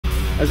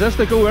Is this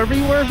the go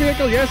everywhere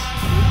vehicle? Yes.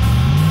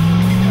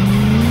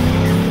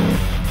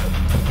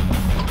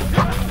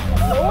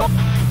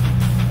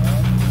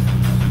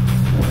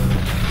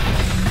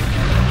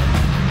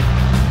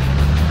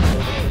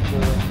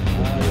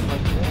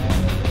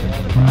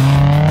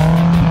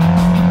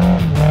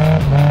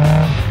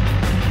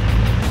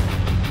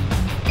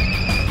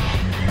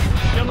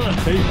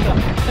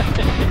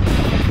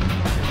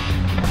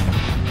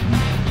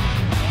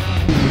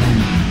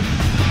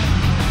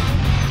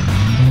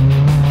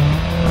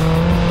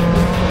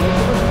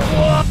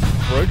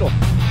 Brutal.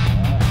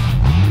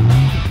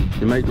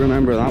 You might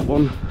remember that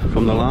one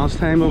from the last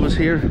time I was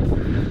here.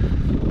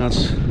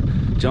 That's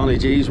Johnny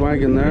G's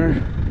wagon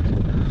there,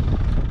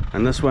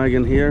 and this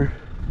wagon here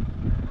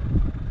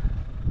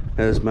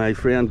is my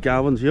friend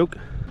Gavin's yoke.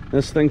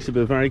 This thing should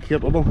be very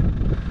capable.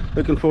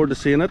 Looking forward to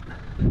seeing it.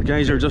 The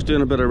guys are just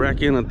doing a bit of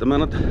wrecking at the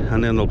minute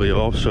and then they'll be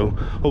off, so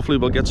hopefully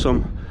we'll get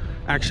some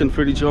action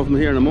footage of them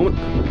here in a moment.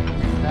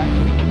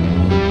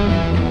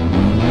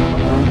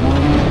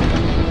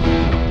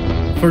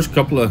 First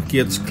couple of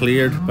gates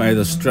cleared by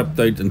the stripped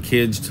out and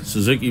caged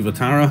Suzuki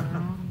Vitara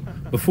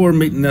before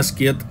meeting this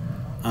gate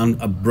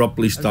and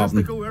abruptly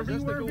stopping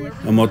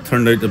in what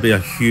turned out to be a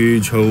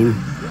huge hole.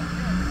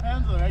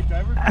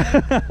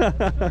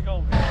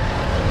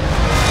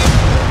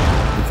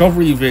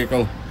 Recovery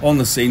vehicle on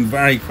the scene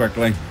very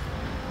quickly.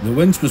 The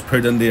winch was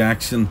put into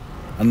action,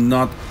 and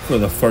not for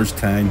the first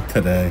time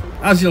today,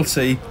 as you'll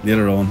see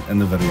later on in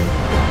the video.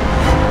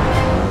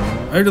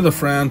 Out of the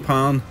frying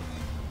pan,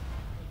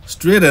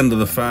 straight into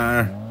the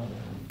fire,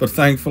 but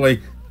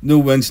thankfully no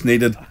winch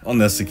needed on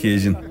this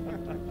occasion.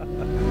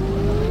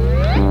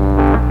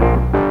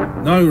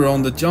 Now we're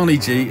on to Johnny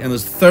G and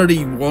his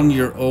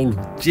 31-year-old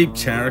Jeep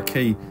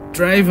Cherokee,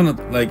 driving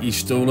it like he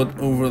stole it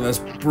over this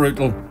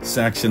brutal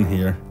section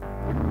here.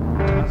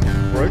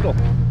 Brutal.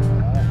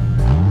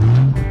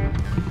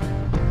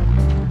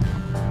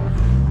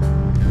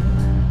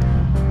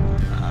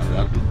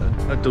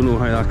 I don't know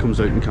how that comes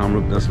out in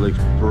camera, but this looks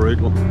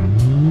brutal.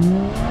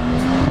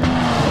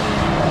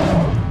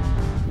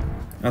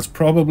 That's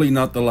probably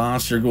not the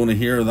last you're going to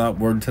hear of that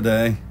word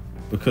today,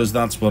 because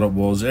that's what it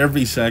was.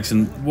 Every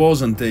section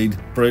was indeed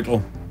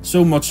brutal.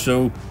 So much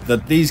so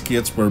that these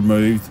gates were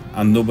moved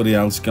and nobody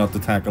else got to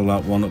tackle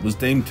that one. It was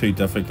deemed too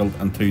difficult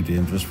and too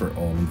dangerous for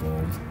all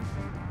involved.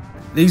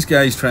 These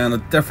guys trying a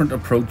different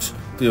approach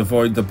to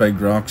avoid the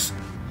big rocks,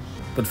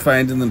 but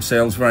finding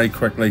themselves very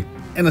quickly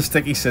in a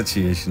sticky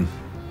situation.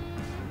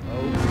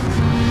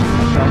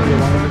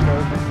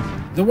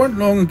 They weren't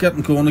long in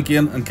getting going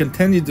again and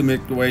continued to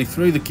make their way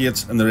through the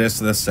gates and the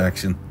rest of this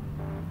section.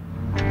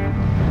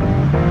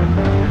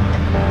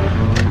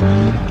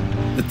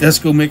 The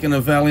Disco making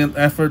a valiant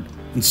effort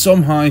and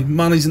somehow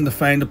managing to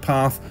find a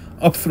path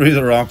up through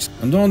the rocks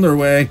and on their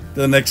way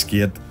to the next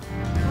gate.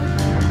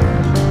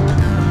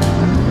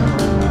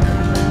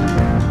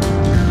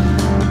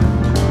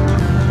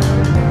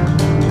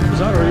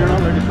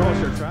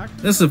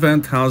 This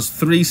event has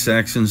 3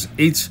 sections,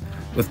 each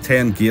with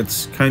 10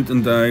 gates,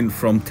 counting down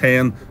from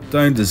 10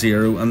 down to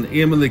 0, and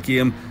the aim of the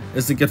game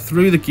is to get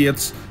through the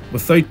gates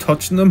without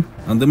touching them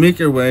and to make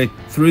your way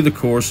through the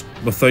course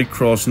without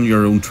crossing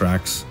your own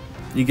tracks.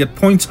 You get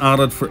points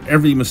added for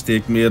every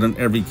mistake made and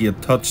every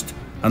gate touched,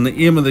 and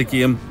the aim of the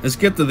game is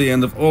get to the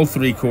end of all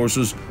 3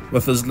 courses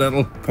with as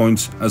little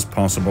points as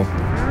possible.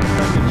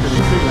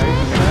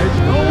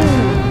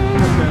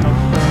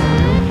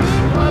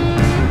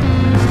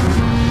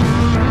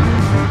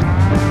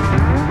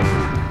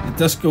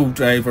 Disco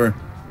driver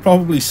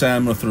probably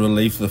sighing with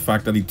relief the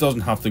fact that he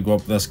doesn't have to go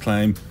up this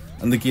climb,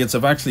 and the gates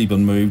have actually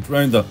been moved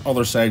round the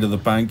other side of the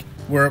bank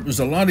where it was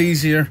a lot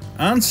easier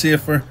and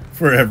safer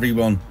for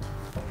everyone.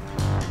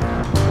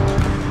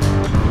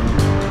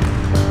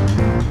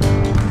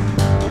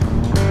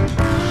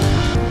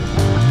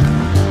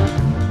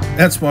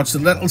 Let's watch the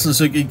little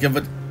Suzuki give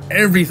it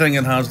everything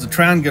it has to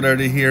try and get out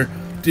of here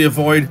to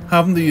avoid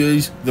having to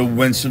use the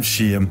winch of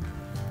shame.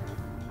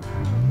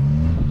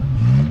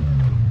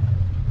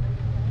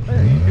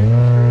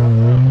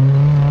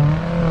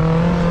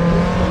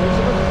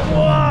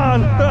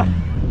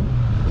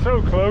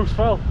 So close,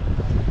 Phil.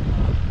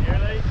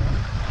 Nearly.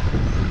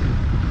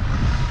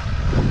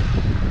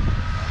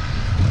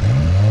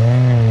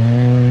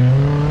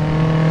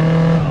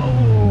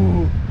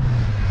 Oh.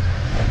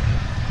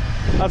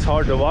 That's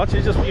hard to watch.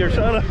 You're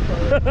trying to.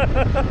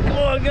 Come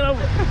on, get up.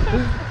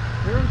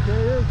 You're okay,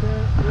 you're okay,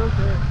 you're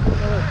okay.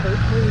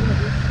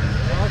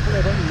 I'll put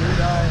it under you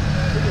now.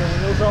 Put your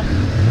windows up.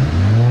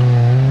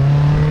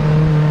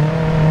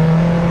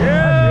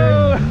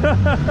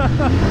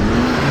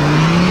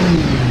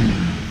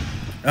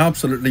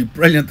 Absolutely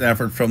brilliant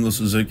effort from the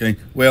Suzuki.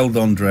 Well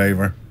done,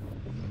 driver.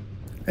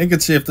 I think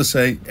it's safe to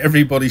say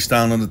everybody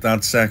standing at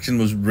that section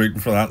was rooting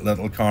for that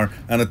little car,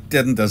 and it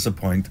didn't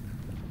disappoint.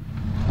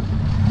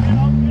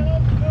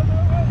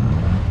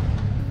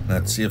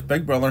 Let's see if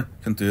Big Brother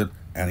can do it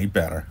any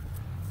better.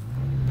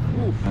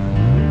 Ooh, you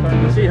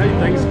can see how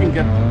things can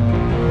get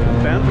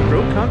bent and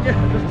broke, can't you?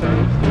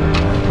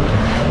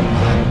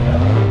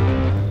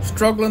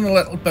 Struggling a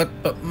little bit,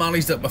 but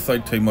managed it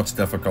without too much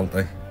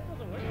difficulty.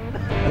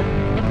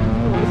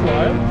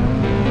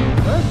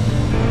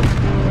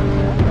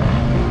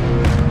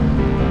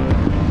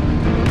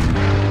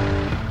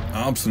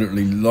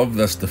 Absolutely love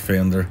this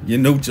Defender. You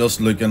know, just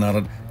looking at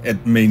it,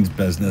 it means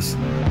business.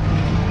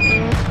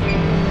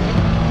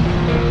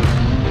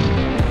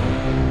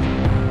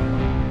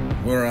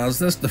 Whereas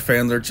this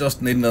Defender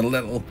just needing a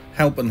little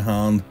helping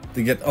hand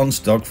to get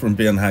unstuck from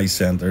being high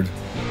centered.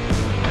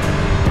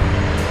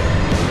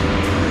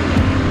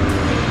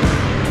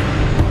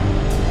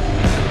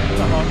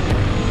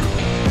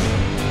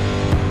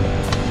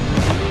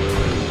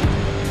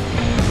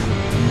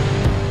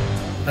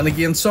 And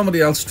again,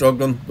 somebody else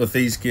struggling with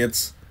these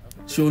gates,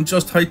 showing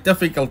just how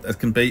difficult it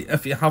can be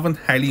if you haven't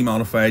highly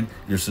modified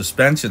your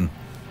suspension.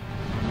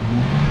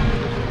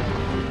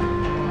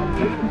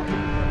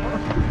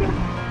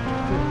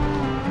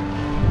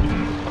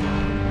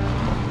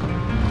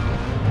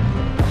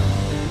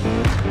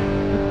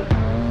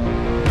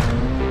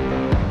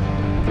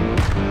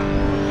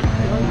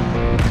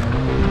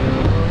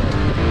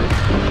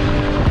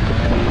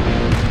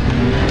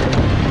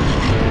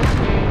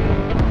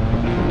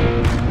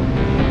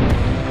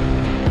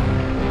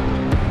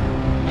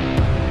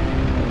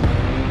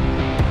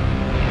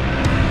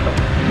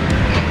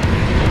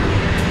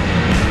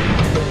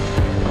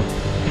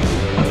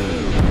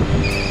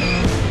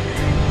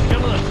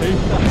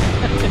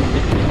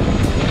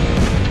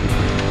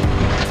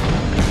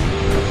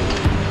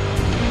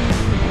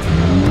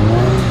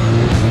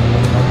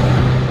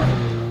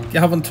 You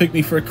haven't took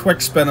me for a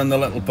quick spin in the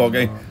little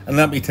buggy, and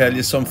let me tell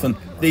you something,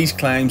 these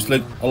climbs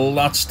look a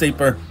lot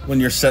steeper when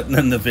you're sitting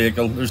in the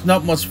vehicle. There's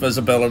not much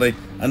visibility,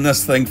 and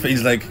this thing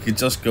feels like it could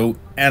just go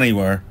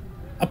anywhere,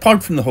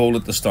 apart from the hole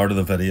at the start of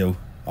the video,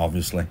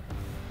 obviously.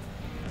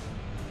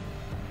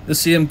 The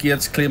same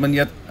gates claiming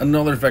yet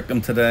another victim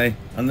today,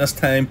 and this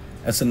time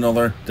it's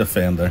another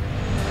Defender.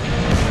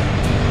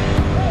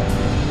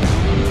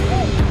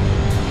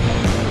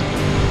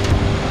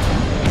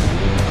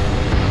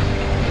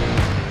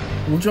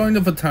 We'll join the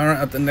Vitara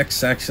at the next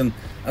section,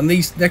 and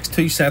these next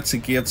two sets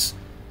of gates,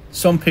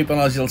 some people,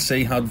 as you'll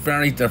see, had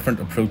very different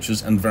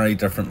approaches and very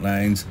different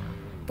lines.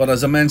 But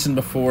as I mentioned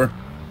before,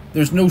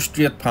 there's no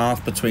straight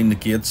path between the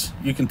gates.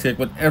 You can take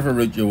whatever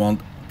route you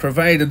want,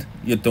 provided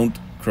you don't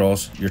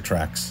cross your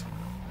tracks.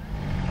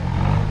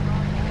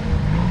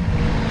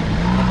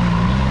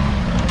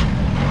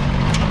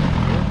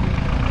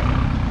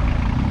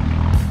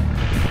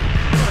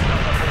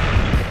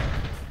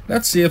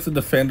 Let's see if the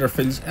Defender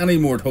feels any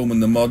more at home in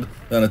the mud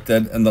than it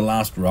did in the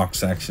last rock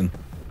section.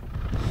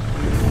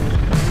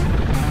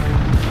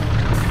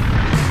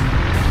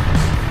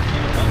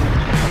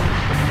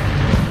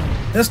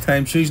 This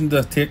time choosing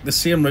to take the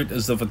same route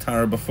as the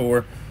Vitara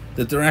before,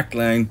 the direct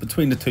line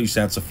between the two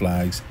sets of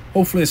flags.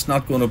 Hopefully it's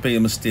not going to be a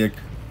mistake,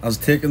 as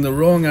taking the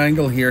wrong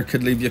angle here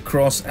could leave you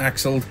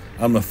cross-axled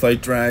and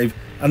without drive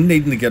and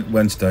needing to get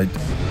winched out.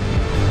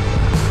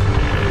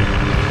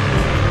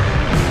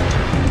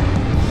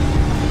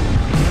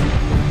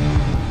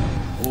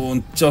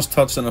 Just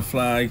touching a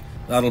flag,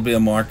 that'll be a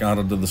mark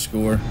added to the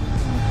score.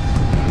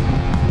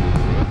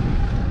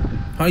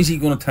 How's he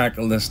going to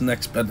tackle this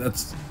next bit?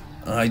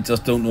 I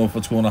just don't know if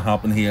it's going to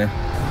happen here.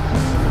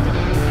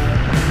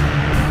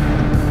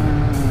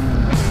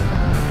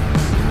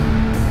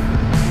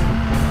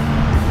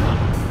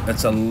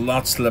 It's a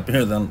lot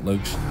slippier than it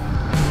looks.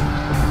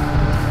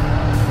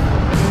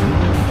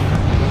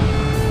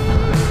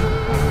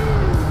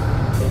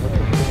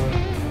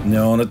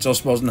 No, and it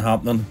just wasn't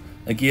happening.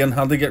 Again,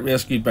 had to get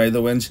rescued by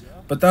the winch,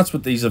 but that's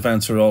what these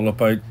events are all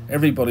about.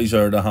 Everybody's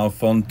there to have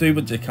fun, do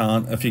what you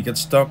can. If you get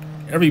stuck,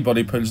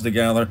 everybody pulls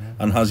together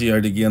and has you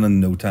out again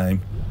in no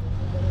time.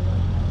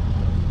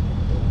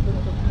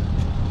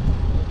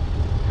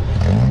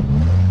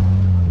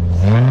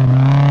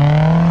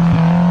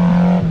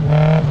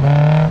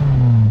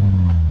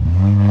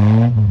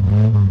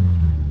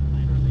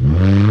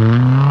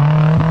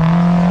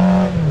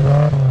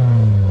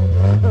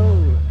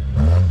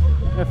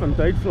 If I'm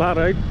dead flat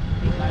out.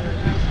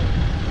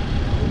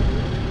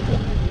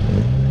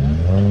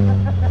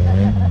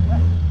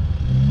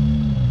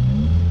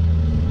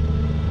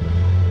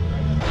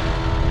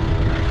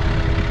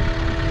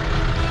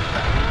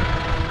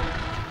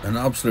 An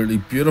absolutely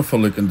beautiful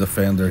looking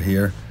Defender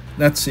here.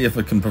 Let's see if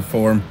it can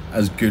perform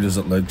as good as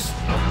it looks.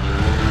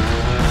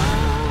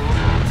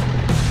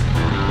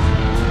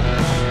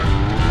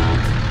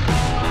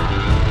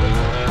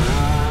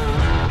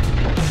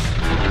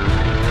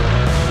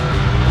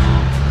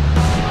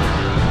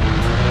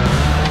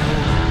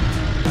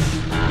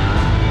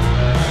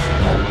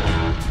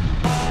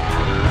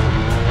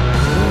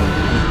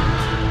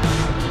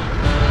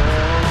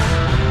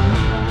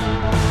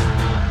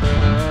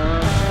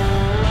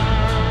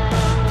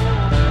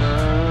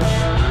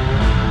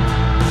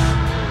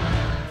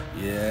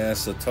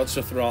 A touch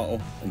of throttle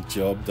and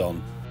job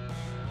done.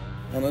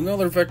 And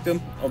another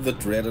victim of the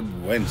dreaded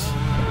winch.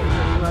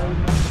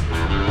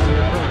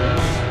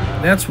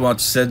 Let's watch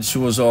Sid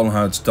show us all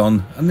how it's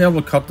done, and then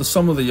we'll cut to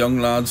some of the young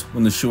lads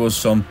when they show us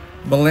some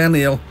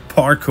millennial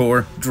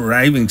parkour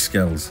driving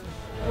skills.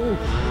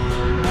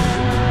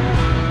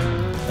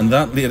 And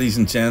that, ladies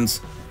and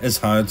gents, is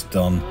how it's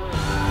done.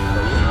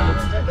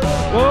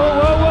 Whoa,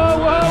 whoa, whoa,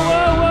 whoa,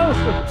 whoa, whoa!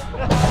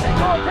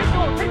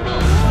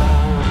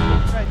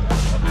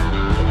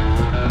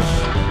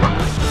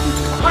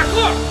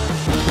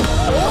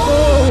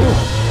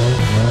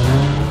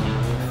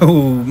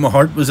 Oh, my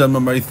heart was in my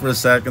mouth for a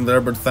second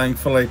there, but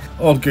thankfully,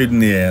 all good in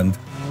the end.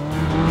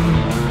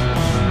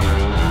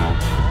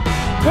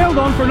 Well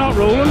done for not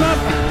rolling that.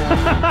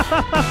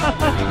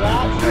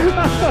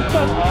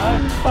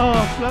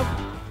 Oh, flip.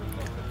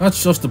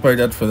 That's just about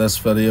it for this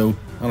video,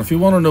 and if you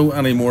want to know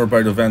any more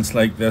about events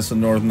like this in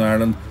Northern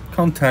Ireland,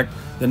 contact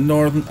the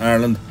Northern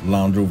Ireland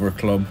Land Rover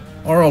Club,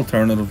 or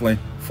alternatively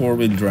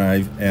 4-Wheel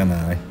Drive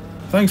NI.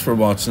 Thanks for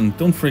watching.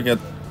 Don't forget,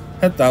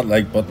 hit that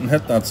like button,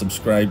 hit that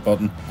subscribe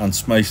button, and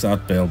smash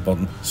that bell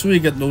button so you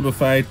get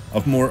notified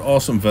of more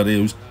awesome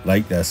videos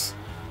like this.